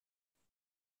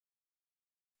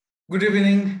Good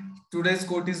evening. Today's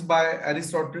quote is by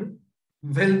Aristotle.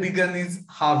 Well begun is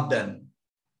half done.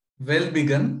 Well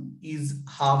begun is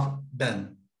half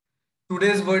done.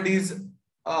 Today's word is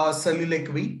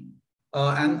soliloquy,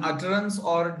 an utterance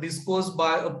or discourse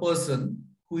by a person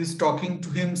who is talking to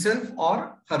himself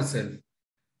or herself.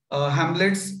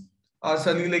 Hamlet's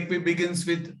soliloquy begins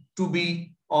with to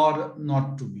be or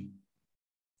not to be.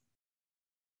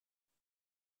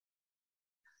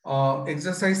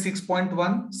 Exercise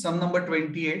 6.1, sum number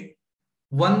 28.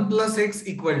 1 plus x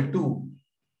equal to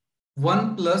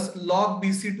 1 plus log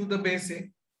bc to the base a.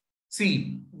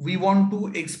 See, we want to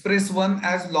express 1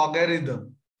 as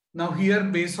logarithm. Now here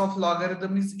base of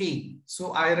logarithm is a.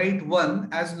 So I write 1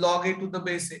 as log a to the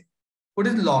base a. What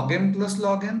is log m plus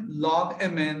log n? Log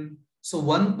mn. So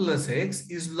 1 plus x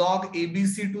is log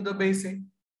abc to the base a.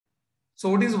 So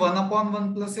what is 1 upon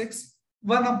 1 plus x?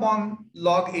 1 upon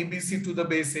log abc to the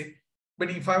base a.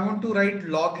 But if I want to write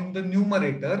log in the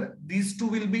numerator, these two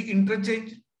will be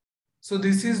interchanged. So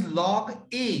this is log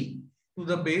a to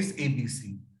the base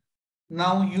abc.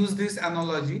 Now use this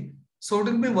analogy. So it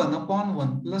will be 1 upon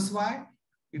 1 plus y.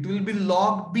 It will be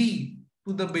log b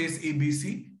to the base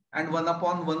abc, and 1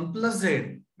 upon 1 plus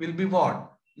z will be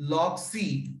what? Log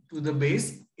c to the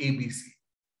base abc.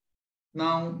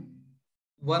 Now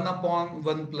 1 upon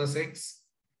 1 plus x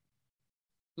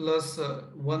plus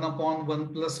 1 upon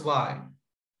 1 plus y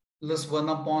plus 1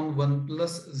 upon 1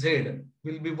 plus z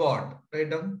will be what? Write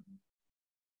down.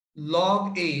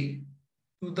 Log a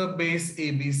to the base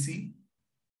abc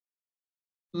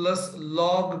plus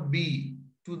log b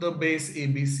to the base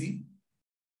abc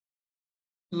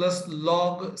plus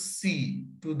log c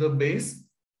to the base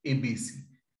abc.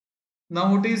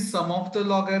 Now what is sum of the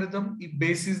logarithm? If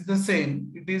base is the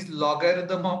same, it is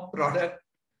logarithm of product.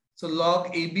 So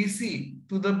log abc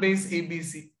to the base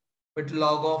abc, but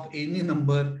log of any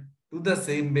number to the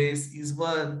same base is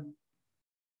 1.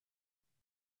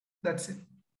 That's it.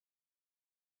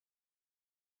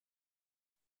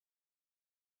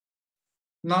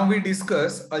 Now we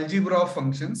discuss algebra of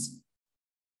functions.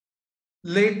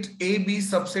 Let A be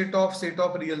subset of set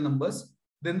of real numbers.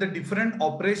 Then the different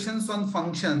operations on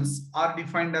functions are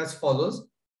defined as follows.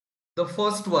 The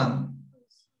first one,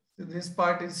 this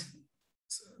part is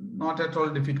not at all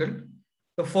difficult.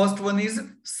 The first one is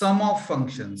sum of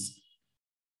functions.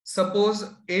 Suppose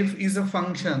f is a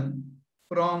function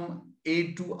from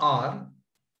a to r,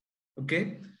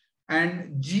 okay,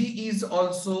 and g is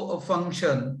also a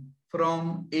function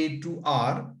from a to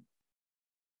r,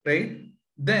 right?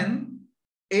 Then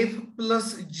f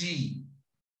plus g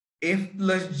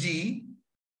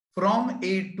from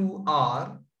a to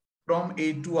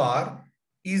r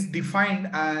is defined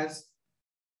as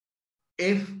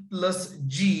f plus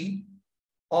g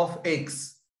of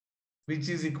x, which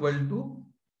is equal to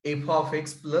f of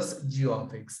x plus g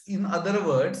of x. In other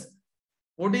words,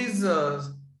 what is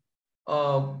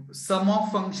sum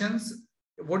of functions?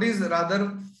 What is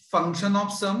rather function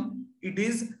of sum? It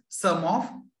is sum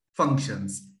of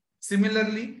functions.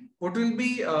 Similarly, what will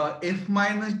be f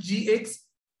minus gx?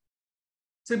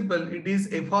 Simple, it is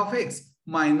f of x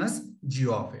minus g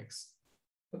of x.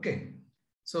 Okay,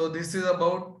 so this is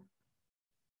about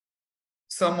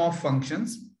sum of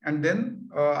functions, and then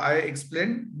I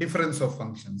explained difference of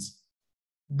functions.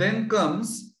 Then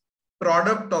comes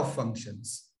product of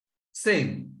functions.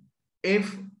 Same,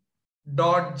 f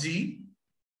dot g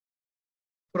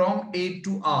from a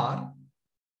to r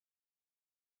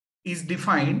is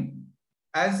defined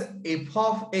as f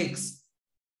of x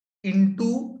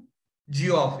into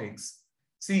g of x.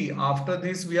 See, after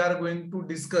this we are going to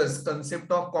discuss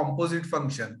concept of composite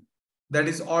function. That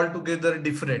is altogether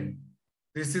different.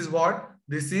 This is what?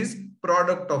 This is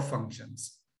product of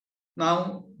functions.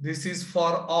 Now this is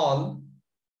for all.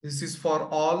 This is for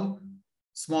all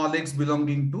small x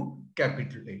belonging to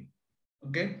capital A.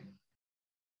 Okay.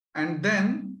 And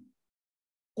then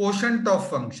quotient of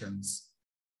functions.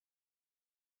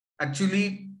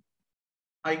 Actually,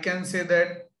 I can say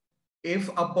that f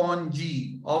upon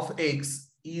g of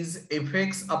x is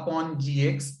fx upon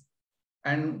gx,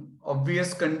 and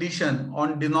obvious condition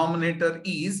on denominator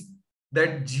is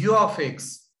that g of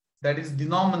x, that is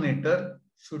denominator,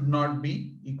 should not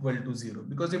be equal to 0,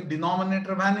 because if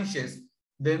denominator vanishes,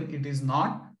 then it is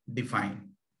not defined.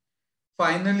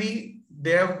 Finally,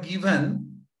 they have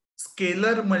given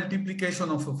scalar multiplication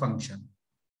of a function.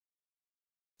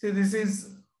 See, this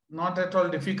is not at all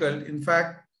difficult. In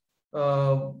fact,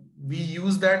 we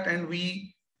use that, and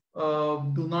we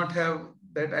do not have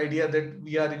that idea that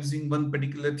we are using one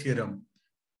particular theorem.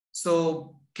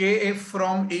 So kf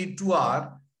from a to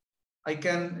r, I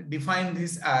can define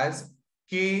this as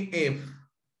kf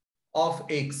of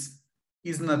x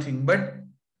is nothing but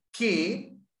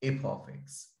k f of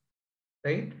x,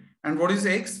 right? And what is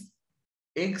x?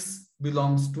 X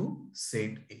belongs to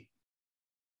set A.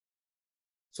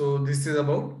 So this is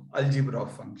about algebra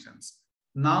of functions.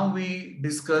 Now we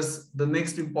discuss the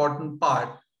next important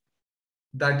part,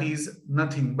 that is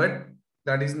nothing but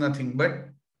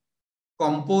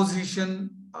composition.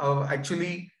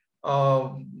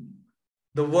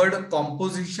 The word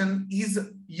composition is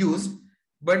used,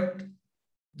 but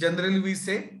generally we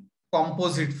say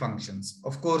composite functions.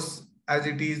 Of course, as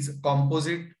it is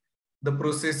composite, the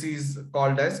process is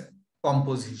called as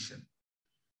composition.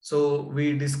 So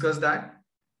we discuss that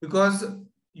because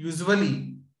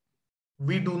usually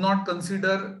we do not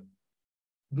consider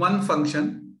one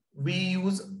function, we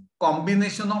use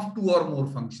combination of two or more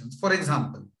functions. For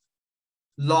example,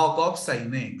 log of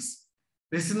sin x.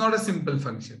 This is not a simple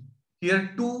function.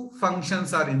 Here two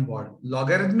functions are involved,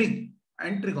 logarithmic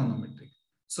and trigonometric.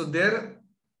 So they're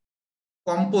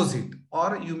composite,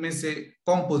 or you may say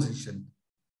composition.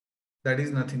 That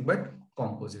is nothing but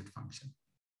composite function.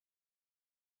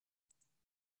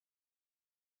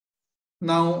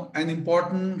 Now, an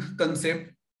important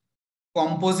concept,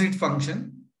 composite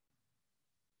function.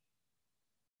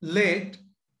 Let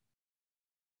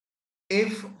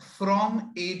f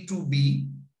from A to B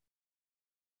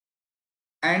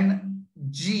and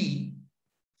g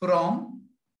from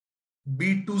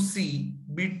B to C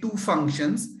be two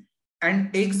functions and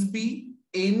x be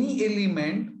any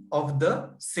element of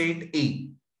the set A.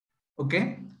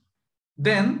 Okay.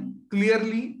 Then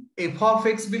clearly f of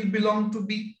x will belong to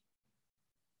B.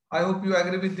 I hope you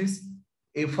agree with this.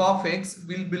 F of x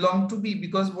will belong to B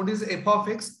because what is f of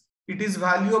x? It is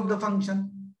value of the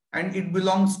function and it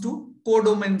belongs to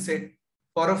codomain set.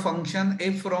 For a function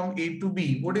f from A to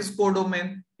B, what is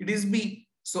codomain? It is B.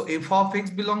 So f of x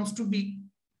belongs to B.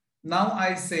 Now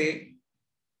I say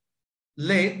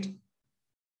let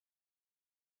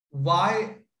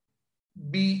y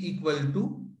be equal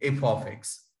to f of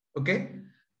x. Okay.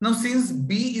 Now since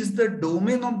B is the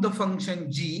domain of the function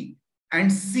g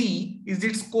and C is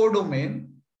its codomain,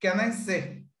 can I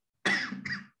say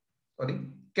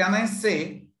can I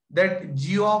say that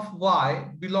g of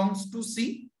y belongs to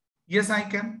C? Yes, I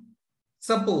can.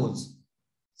 Suppose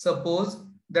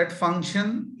that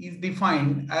function is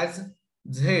defined as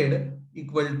z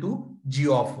equal to g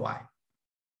of y.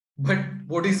 But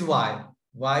what is y?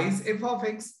 Y is f of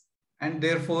x. And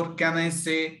therefore, can I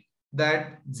say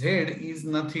that z is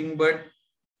nothing but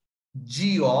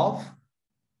g of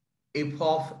f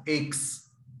of x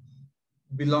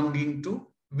belonging to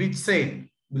which set?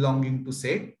 Belonging to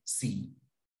set C.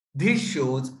 This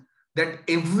shows that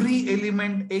every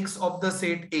element x of the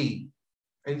set A,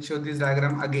 I'll show this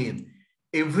diagram again.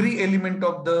 Every element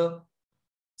of the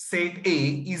set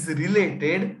A is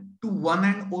related to one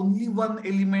and only one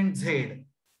element z,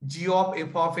 g of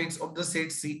f of x of the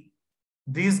set C.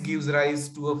 This gives rise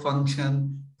to a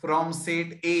function from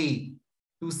set A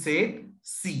to set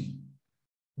C.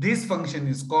 This function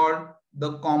is called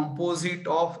the composite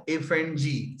of f and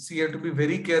g. So you have to be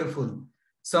very careful.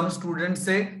 Some students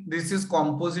say this is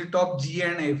composite of g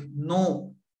and f.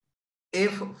 No,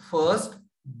 f first,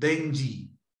 then g.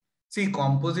 See,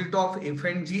 composite of f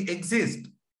and g exists,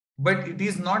 but it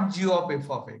is not g of f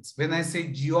of x. When I say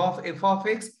g of f of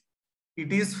x,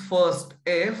 it is first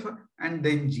f and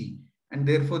then g. And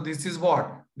therefore, this is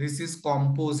what? This is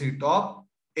composite of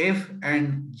f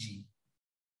and g.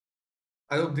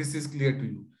 I hope this is clear to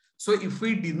you. So if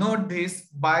we denote this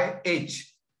by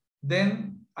h,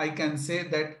 then I can say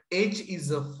that h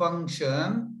is a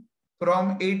function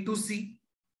from A to C.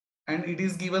 And it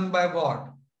is given by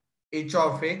what? H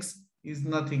of x is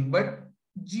nothing but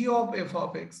g of f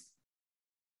of x.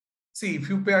 See, if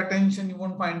you pay attention, you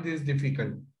won't find this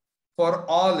difficult. For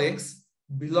all x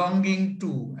belonging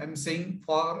to, I'm saying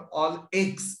for all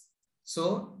x,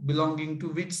 so belonging to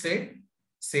which set?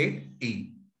 Set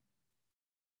A.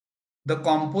 The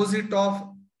composite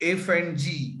of f and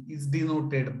g is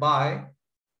denoted by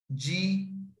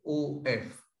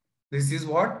GOF. This is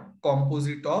what?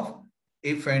 Composite of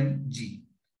f and g.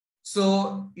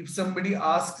 So if somebody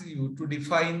asks you to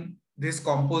define this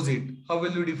composite, how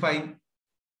will you define?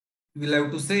 You will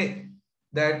have to say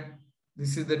that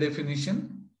this is the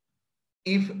definition.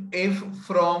 If f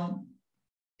from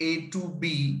A to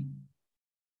B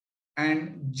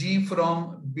and g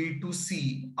from B to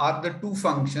C are the two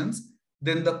functions,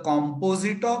 then the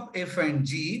composite of f and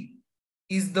g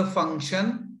is the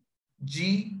function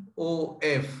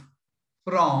GOF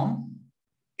from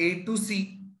A to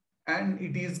C, and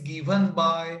it is given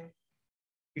by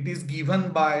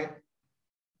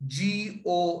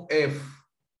GOF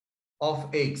of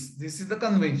x. This is the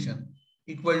convention.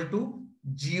 equal to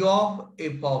g of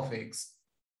f of x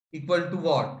equal to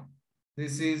what?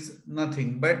 This is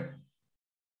nothing but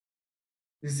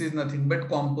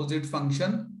composite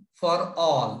function for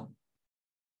all.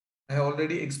 I have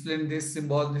already explained this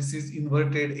symbol. This is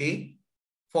inverted A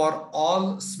for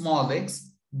all small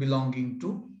x belonging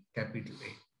to capital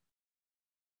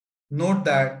A. Note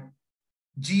that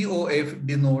GOF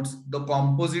denotes the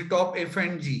composite of F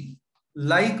and G.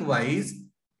 Likewise,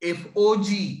 FOG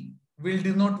will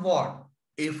denote what?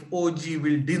 FOG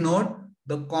will denote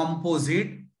the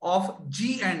composite of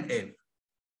G and F.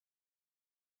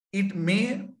 It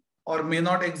may or may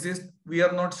not exist. We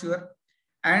are not sure.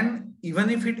 And even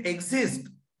if it exists,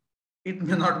 it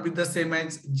may not be the same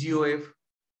as GOF.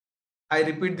 I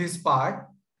repeat this part.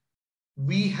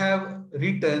 We have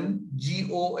written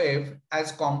GOF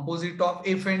as composite of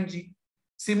F and G.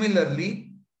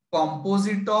 Similarly,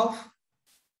 composite of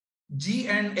G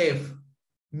and F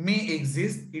may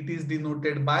exist. It is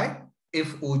denoted by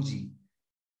FOG.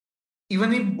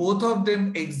 Even if both of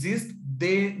them exist,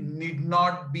 they need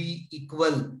not be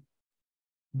equal.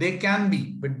 They can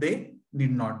be, but they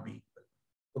need not be equal.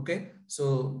 Okay,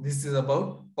 so this is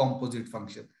about composite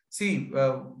function. See,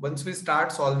 once we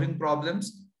start solving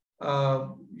problems,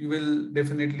 you will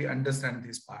definitely understand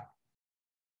this part.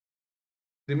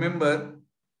 Remember,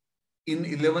 in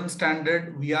 11th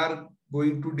standard, we are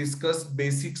going to discuss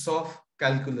basics of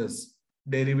calculus,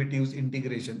 derivatives,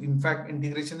 integration. In fact,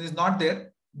 integration is not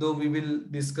there, though we will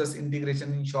discuss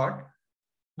integration in short.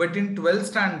 But in 12th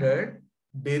standard,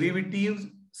 derivatives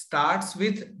starts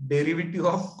with derivative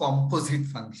of composite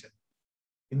function.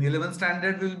 In 11th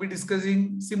standard, we will be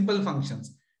discussing simple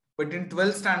functions. But in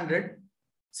 12th standard,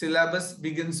 syllabus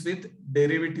begins with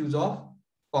derivatives of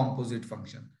composite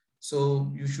function.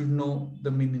 So you should know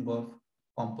the meaning of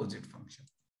composite function.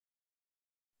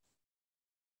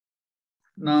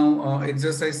 Now,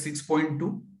 exercise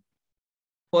 6.2.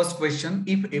 First question,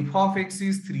 if f of x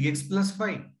is 3x plus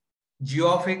 5, g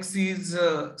of x is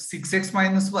 6x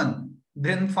minus 1,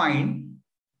 then find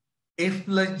f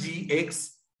plus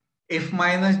gx, f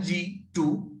minus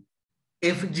g2,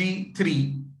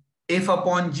 fg3, f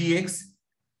upon gx,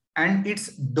 and its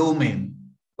domain.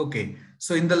 Okay,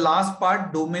 so in the last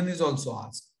part, domain is also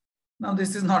asked. Now,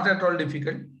 this is not at all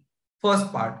difficult.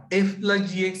 First part, f plus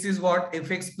gx is what?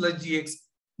 Fx plus gx.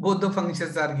 Both the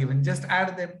functions are given. Just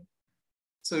add them.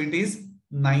 So it is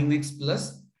 9x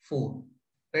plus 4.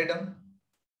 Write down.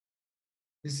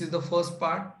 This is the first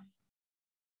part.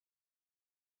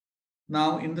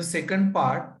 Now, in the second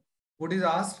part, what is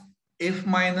asked? F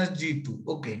minus G2.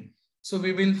 Okay. So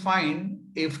we will find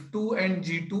F2 and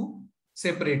G2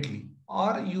 separately,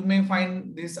 or you may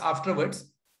find this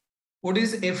afterwards. What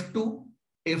is F2?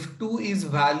 F2 is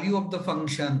value of the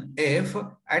function f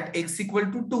at x equal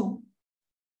to 2.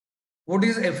 What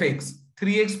is fx?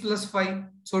 3x plus 5.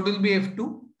 So it will be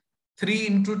F2. 3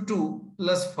 into 2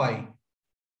 plus 5.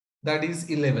 That is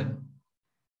 11.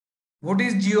 What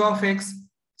is g of x?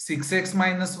 6x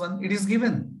minus 1. It is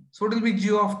given. So it will be g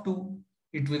of 2.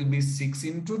 It will be 6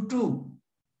 into 2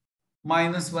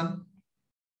 minus 1.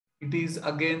 It is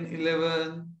again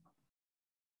 11.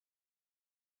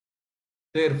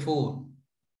 Therefore,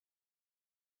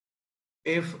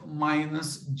 f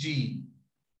minus g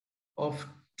of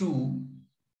 2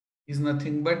 is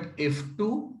nothing but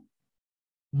f2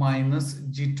 minus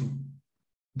g2.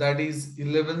 That is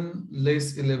 11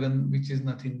 less 11, which is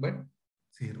nothing but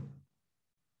 0.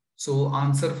 So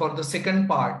answer for the second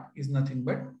part is nothing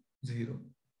but 0.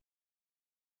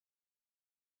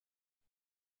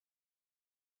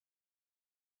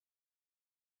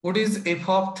 What is f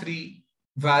of 3?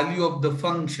 Value of the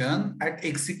function at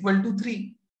x equal to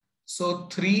 3. So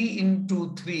 3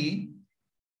 into 3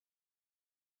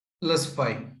 plus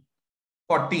 5,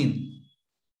 14.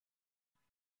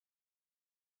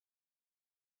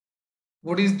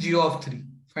 What is g of 3?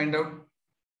 Find out.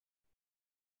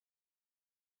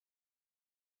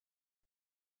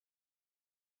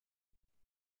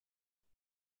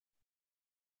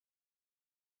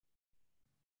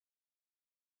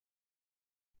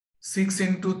 Six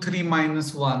into 3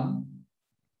 minus 1,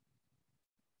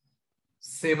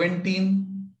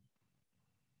 17.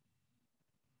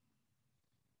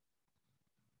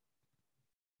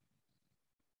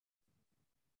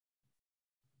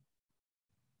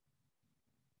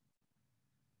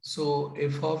 So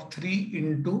f of 3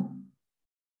 into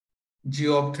g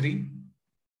of 3.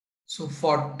 So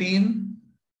 14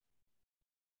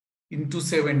 into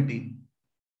 17.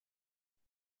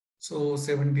 So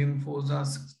 17 4s are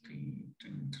 16,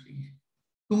 10, 3.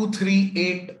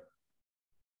 238.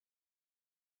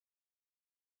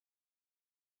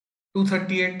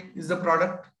 238 is the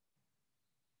product.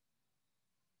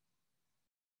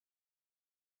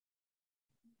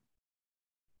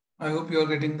 I hope you are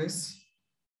getting this.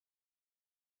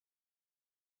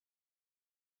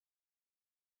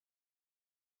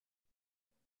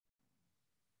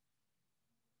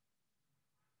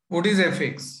 What is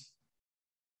fx?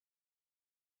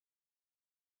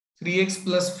 3x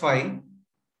plus 5.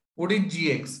 What is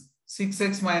gx?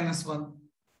 6x minus 1.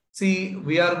 See,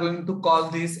 we are going to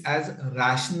call this as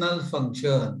rational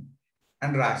function.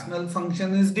 And rational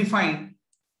function is defined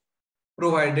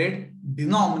provided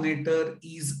denominator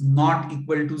is not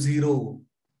equal to 0.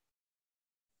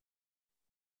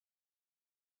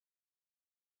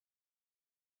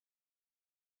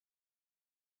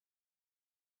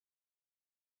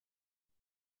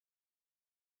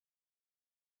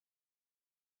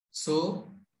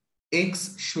 So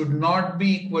x should not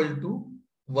be equal to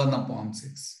 1 upon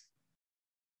 6.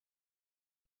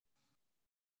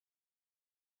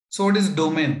 So what is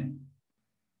domain?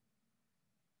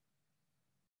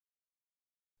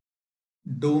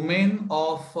 Domain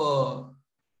of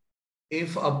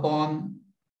f upon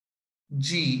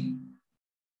g,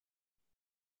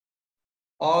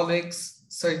 all x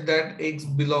such that x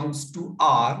belongs to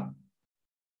R,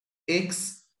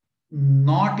 x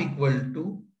not equal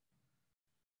to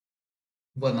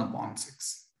 1 upon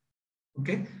 6.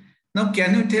 Okay. Now,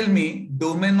 can you tell me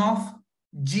domain of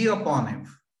g upon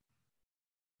f?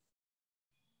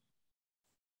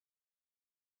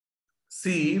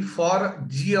 See, for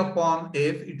g upon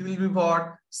f, it will be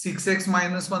what? 6x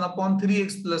minus 1 upon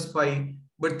 3x plus 5.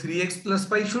 But 3x plus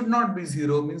 5 should not be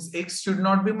 0, means x should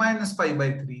not be minus 5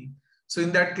 by 3. So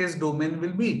in that case, domain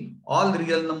will be all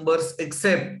real numbers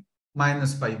except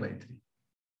minus 5 by 3.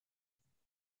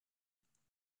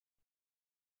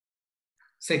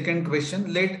 Second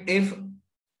question, let f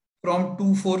from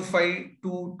 245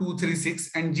 to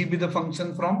 236 and g be the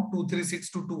function from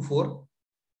 236 to 24.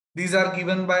 These are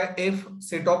given by f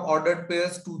set of ordered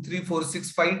pairs 2, 3, 4,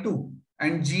 6, 5, 2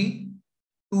 and g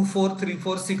 2, 4, 3,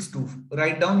 4, 6, 2.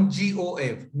 Write down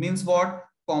GOF means what?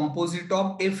 Composite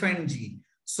of f and g.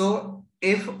 So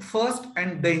f first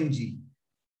and then g.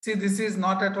 See, this is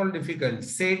not at all difficult.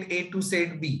 Set A to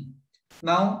set B.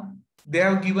 Now they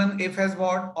have given f as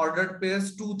what? Ordered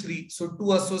pairs 2, 3. So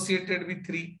 2 associated with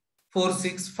 3, 4,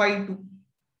 6, 5, 2.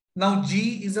 Now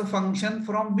g is a function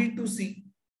from B to C.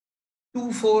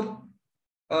 2, 4.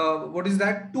 What is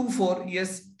that? 2, 4.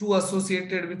 Yes, 2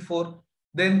 associated with 4.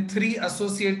 Then 3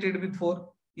 associated with 4.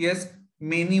 Yes,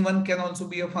 many one can also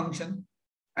be a function.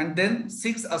 And then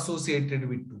 6 associated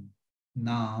with 2.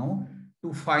 Now,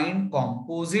 to find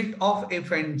composite of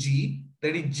f and g,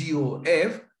 that is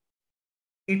GOF,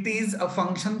 it is a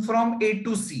function from A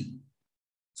to C.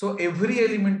 So every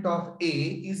element of A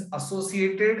is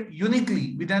associated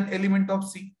uniquely with an element of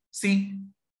C. See,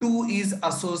 2 is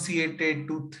associated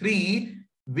to 3,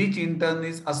 which in turn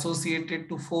is associated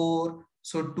to 4.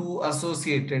 So 2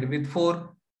 associated with 4,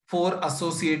 4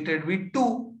 associated with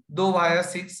 2, though via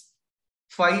 6,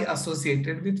 5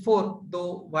 associated with 4,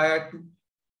 though via 2.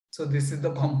 So this is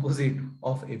the composite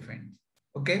of f and g.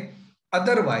 Okay.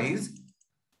 Otherwise,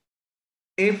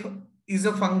 f is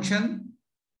a function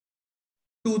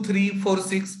 2, 3, 4,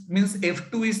 6 means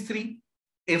f2 is 3,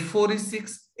 f4 is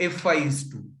 6, f5 is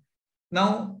 2.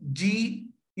 Now g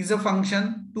is a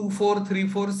function 2, 4, 3,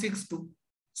 4, 6, 2.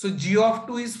 So g of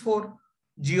 2 is 4,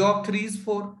 g of 3 is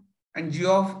 4 and g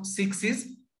of 6 is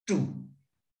 2.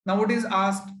 Now what is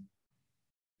asked?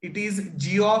 It is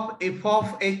g of f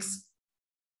of x.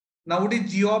 Now what is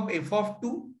g of f of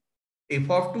 2? F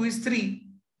of 2 is 3.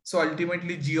 So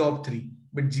ultimately g of 3.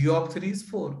 But g of 3 is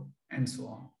 4 and so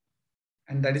on.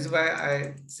 And that is why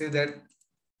I say that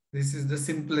this is the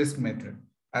simplest method,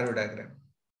 arrow diagram.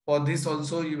 For this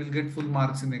also you will get full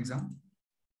marks in exam.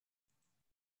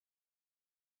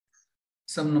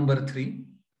 Sum number 3.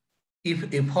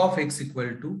 If f of x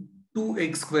equal to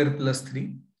 2x square plus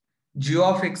 3, g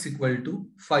of x equal to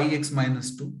 5x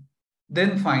minus 2,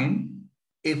 then find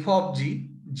f of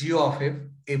g, g of f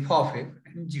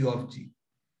and g of g.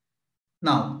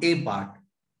 Now A part.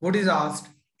 What is asked?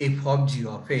 F of g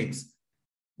of x.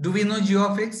 Do we know g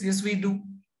of x? Yes, we do.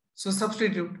 So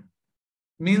substitute.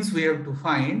 Means we have to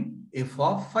find f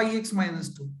of 5x minus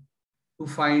 2. To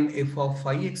find f of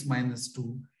 5x minus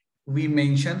 2, we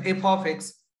mention f of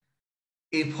x.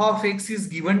 F of x is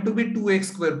given to be 2x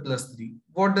square plus 3.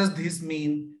 What does this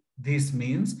mean? This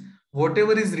means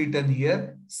whatever is written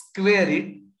here, square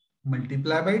it,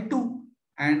 multiply by 2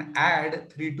 and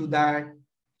add 3 to that.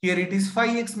 Here it is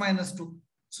 5x minus 2.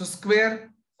 So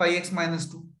square 5x minus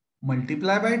 2,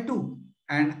 multiply by 2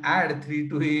 and add 3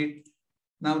 to it.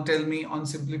 Now tell me on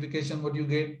simplification what you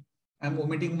get. I am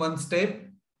omitting one step.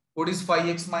 What is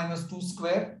 5x minus 2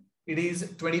 square? It is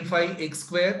 25x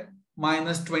square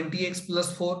minus 20x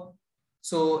plus 4.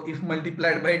 So if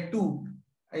multiplied by 2,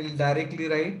 I will directly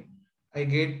write, I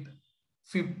get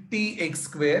 50x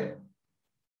square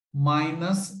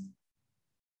minus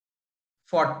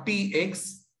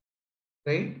 40x,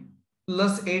 right,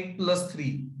 plus 8 plus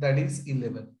 3, that is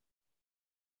 11.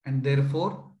 And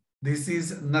therefore, this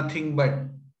is nothing but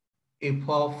f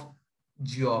of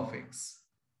g of x.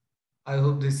 I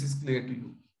hope this is clear to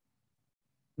you.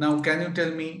 Now, can you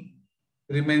tell me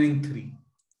remaining 3?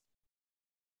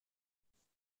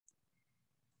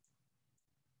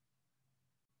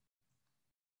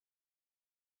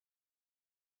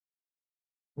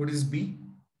 What is B?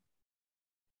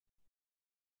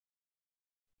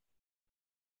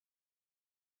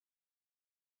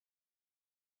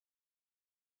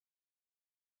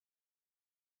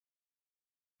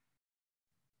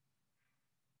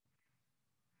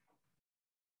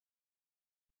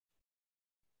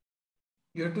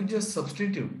 You have to just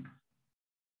substitute.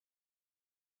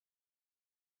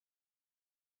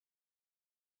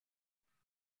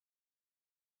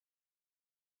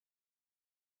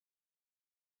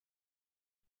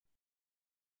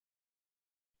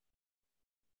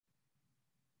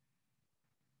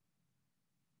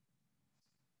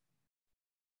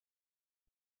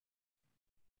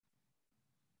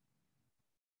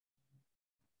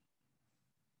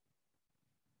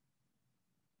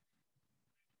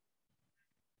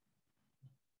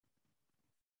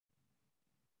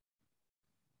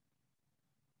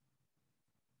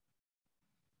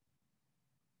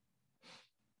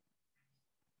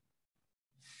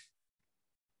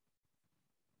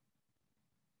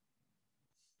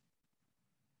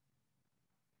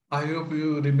 I hope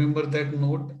you remember that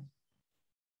note.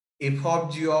 F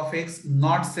of g of x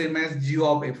not same as g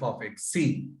of f of x.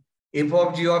 See, f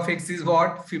of g of x is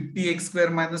what? 50x square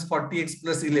minus 40x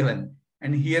plus 11.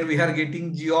 And here we are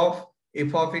getting g of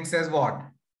f of x as what?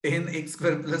 10x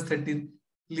square plus 13.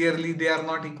 Clearly, they are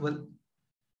not equal.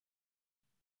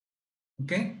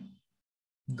 Okay,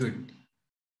 good.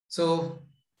 So,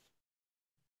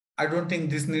 I don't think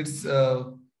this needs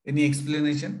any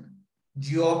explanation.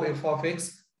 G of f of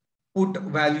x, put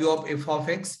value of f of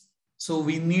x. So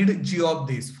we need g of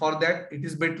this. For that, it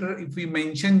is better if we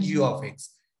mention g of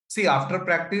x. See, after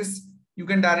practice, you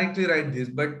can directly write this,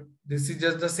 but this is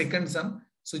just the second sum.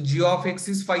 So g of x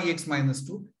is 5x minus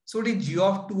 2. So it is g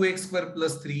of 2x square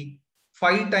plus 3.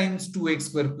 5 times 2x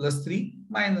square plus 3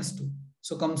 minus 2.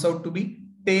 So comes out to be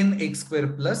 10x square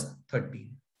plus 13.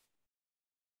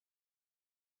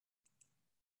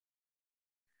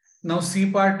 Now C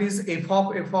part is f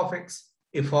of x.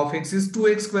 F of x is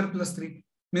 2x square plus 3.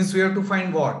 Means we have to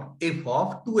find what? F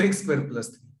of 2x square plus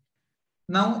 3.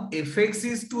 Now fx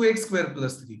is 2x square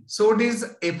plus 3. So it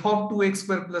is f of 2x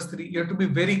square plus 3. You have to be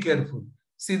very careful.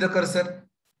 See the cursor.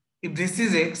 If this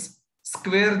is x,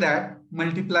 square that,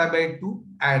 multiply by 2,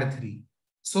 add 3.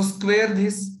 So square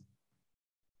this.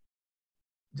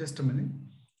 Just a minute.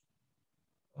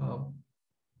 I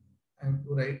have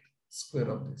to write square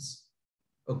of this.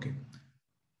 Okay.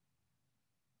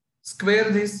 Square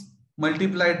this,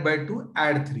 multiplied by 2,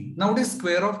 add 3. Now it is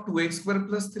square of 2x square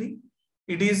plus 3.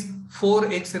 It is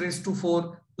 4x raised to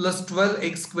 4 plus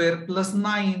 12x square plus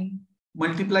 9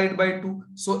 multiplied by 2.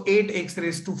 So 8x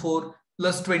raised to 4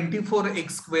 plus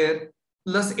 24x square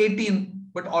plus 18.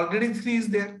 But already 3 is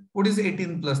there. What is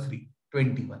 18 plus 3?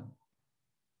 21.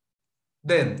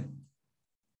 Then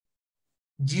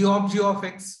g of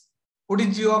x. What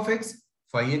is g of x?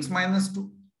 5x minus 2.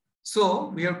 So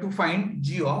we have to find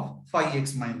g of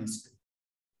 5x minus 2.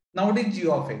 Now what is g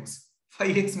of x?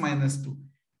 5x minus 2.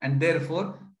 And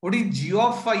therefore, what is g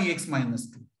of 5x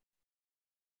minus 2?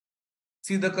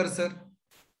 See the cursor.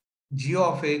 G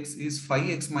of x is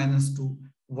 5x minus 2.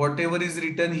 Whatever is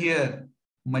written here,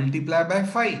 multiply by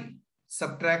 5,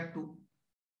 subtract 2.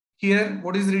 Here,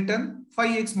 what is written?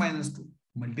 5x minus 2.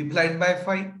 Multiplied by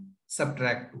 5,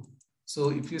 subtract 2. So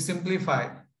if you simplify,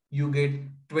 you get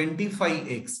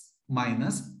 25x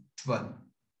minus 12.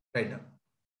 Right up.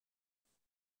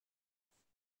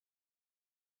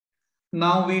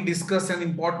 Now we discuss an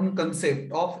important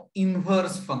concept of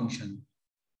inverse function.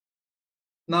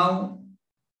 Now,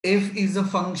 f is a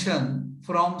function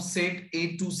from set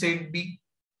A to set B.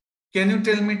 Can you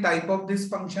tell me type of this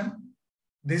function?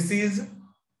 This is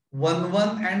 1,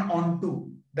 1 and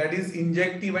onto. That is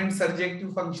injective and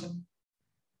surjective function.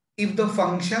 If the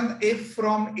function f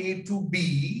from A to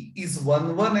B is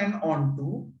 1, 1 and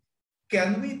onto,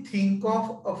 can we think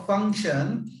of a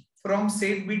function from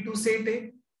set B to set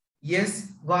A?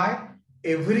 Yes. Why?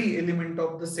 Every element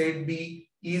of the set B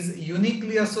is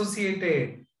uniquely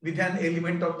associated with an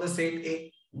element of the set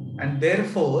A. And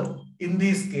therefore, in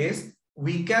this case,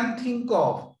 we can think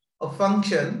of a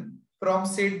function from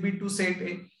set B to set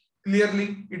A.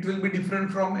 Clearly, it will be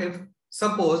different from f.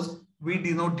 Suppose we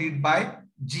denote it by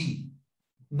g.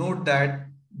 Note that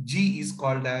g is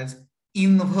called as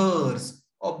inverse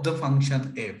of the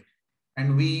function f.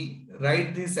 And we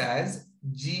write this as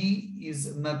g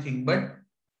is nothing but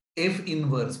f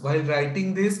inverse. While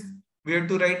writing this, we have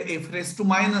to write f raised to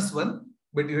 -1,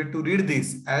 but you have to read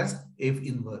this as f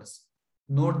inverse.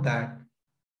 Note that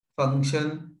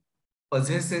function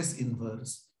possesses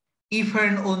inverse if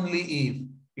and only if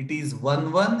it is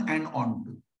 1, 1 and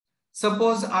onto.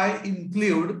 Suppose I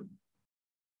include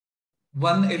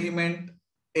one element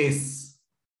s.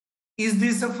 Is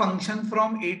this a function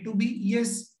from A to B?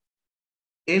 Yes.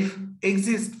 F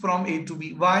exists from A to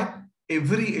B. Why?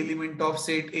 Every element of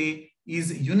set A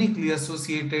is uniquely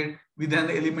associated with an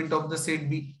element of the set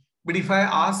B. But if I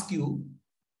ask you,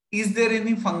 is there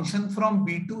any function from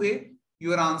B to A?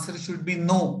 Your answer should be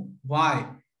no.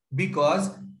 Why?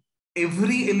 Because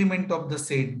every element of the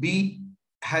set B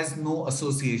has no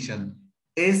association.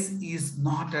 S is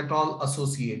not at all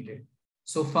associated.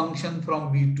 So function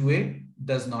from B to A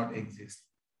does not exist.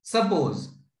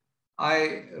 Suppose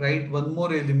I write one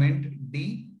more element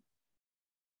D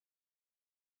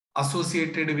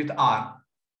associated with R.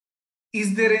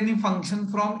 Is there any function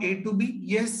from A to B?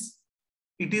 Yes.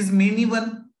 It is many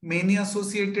one. Many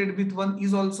associated with 1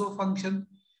 is also a function.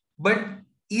 But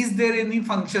is there any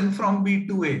function from B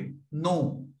to A?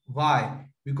 No. Why?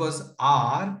 Because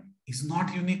R is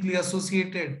not uniquely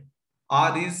associated.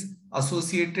 R is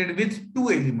associated with 2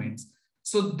 elements.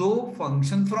 So though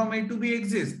function from A to B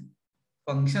exists,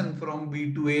 function from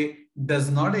B to A does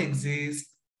not exist.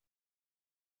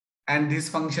 And this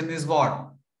function is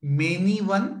what? Many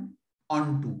one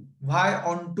onto. Why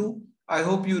onto? I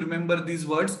hope you remember these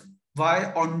words.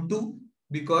 Why onto?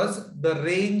 Because the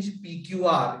range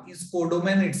PQR is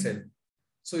codomain itself.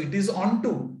 So it is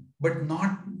onto, but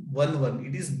not 1, 1.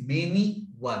 It is many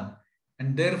 1.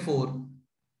 And therefore,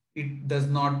 it does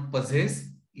not possess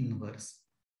inverse.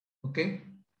 Okay.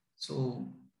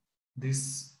 So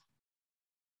this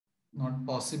not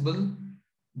possible.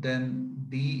 Then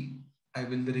D I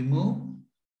will remove.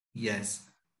 Yes.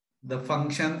 The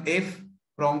function f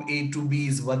from A to B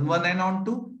is 1, 1 and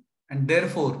onto. And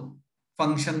therefore,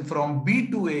 function from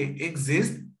B to A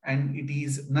exists and it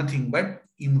is nothing but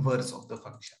inverse of the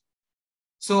function.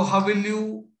 So how will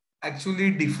you actually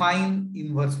define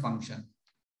inverse function?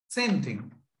 Same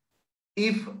thing.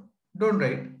 If, don't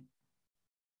write,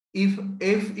 if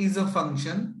f is a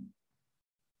function,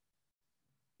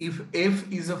 if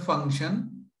f is a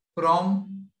function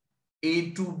from A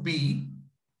to B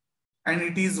and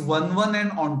it is 1, 1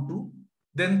 and onto,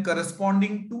 then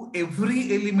corresponding to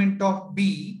every element of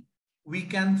B, we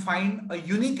can find a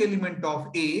unique element of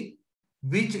A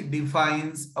which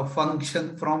defines a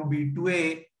function from B to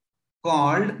A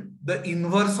called the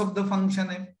inverse of the function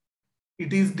f.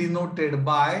 It is denoted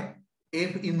by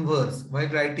f inverse while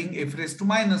writing f raised to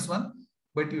 -1,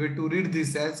 but you have to read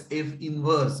this as f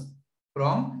inverse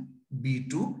from B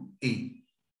to A.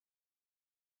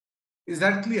 Is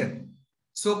that clear?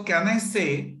 So can I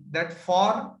say that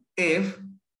for f,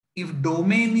 if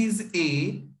domain is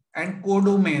A and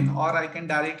codomain, or I can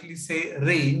directly say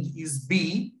range is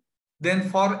B, then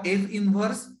for f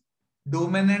inverse,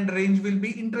 domain and range will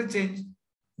be interchanged.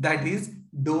 That is,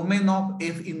 domain of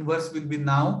f inverse will be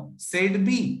now set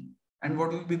B. And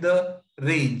what will be the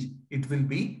range? It will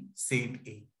be set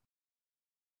A.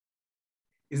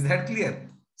 Is that clear?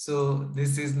 So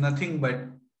this is nothing but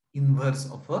inverse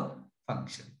of a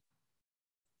function.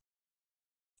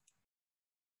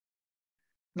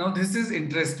 Now this is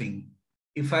interesting.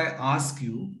 If I ask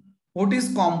you, what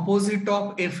is composite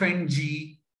of f and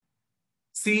g?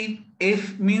 See,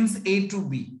 f means A to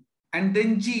B and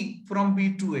then g from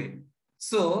B to A.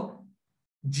 So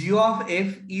g of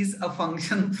f is a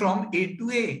function from A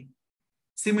to A.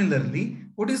 Similarly,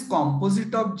 what is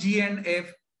composite of g and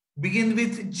f? Begin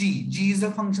with g. G is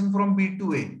a function from B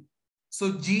to A.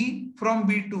 So g from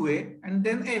B to A and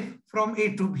then f from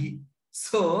A to B.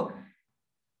 So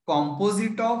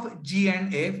composite of g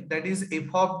and f, that is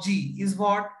f of g, is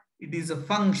what? It is a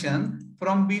function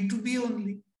from B to B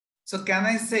only. So can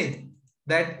I say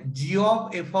that g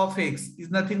of f of x is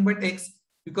nothing but x,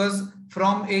 because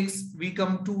from x we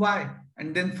come to y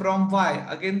and then from y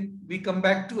again we come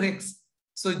back to x.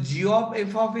 So g of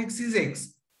f of x is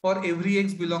x for every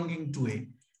x belonging to A.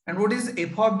 And what is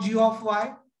f of g of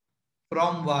y?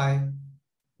 From y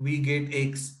we get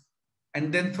x.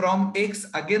 And then from x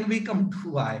again we come to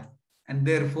y. And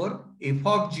therefore f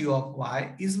of g of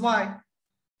y is y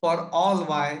for all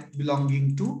y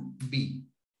belonging to B.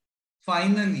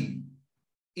 Finally,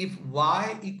 if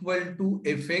y equal to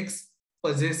fx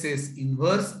possesses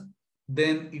inverse,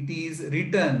 then it is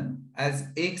written as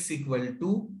x equal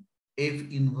to f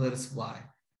inverse y.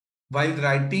 While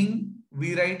writing,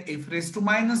 we write f raised to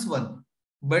 -1.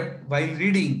 But while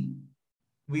reading,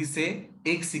 we say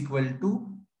x equal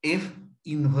to f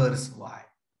inverse y.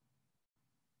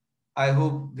 I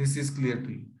hope this is clear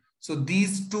to you. So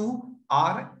these two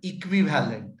are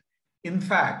equivalent. In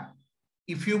fact,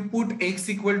 if you put x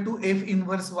equal to f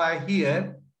inverse y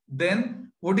here,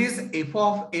 then what is f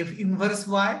of f inverse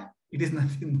y? It is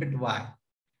nothing but y.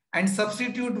 And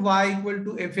substitute y equal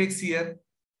to fx here.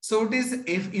 So it is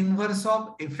f inverse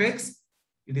of fx.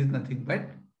 It is nothing but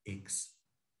x.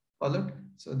 Followed?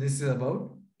 So this is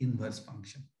about inverse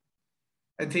function.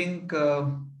 I think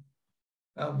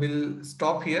we'll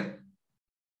stop here.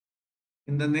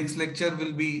 In the next lecture,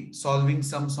 we'll be solving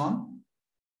sums on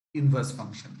inverse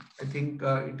function. I think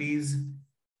it is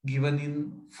given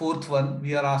in fourth one.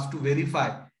 We are asked to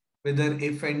verify whether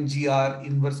f and g are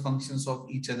inverse functions of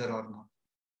each other or not.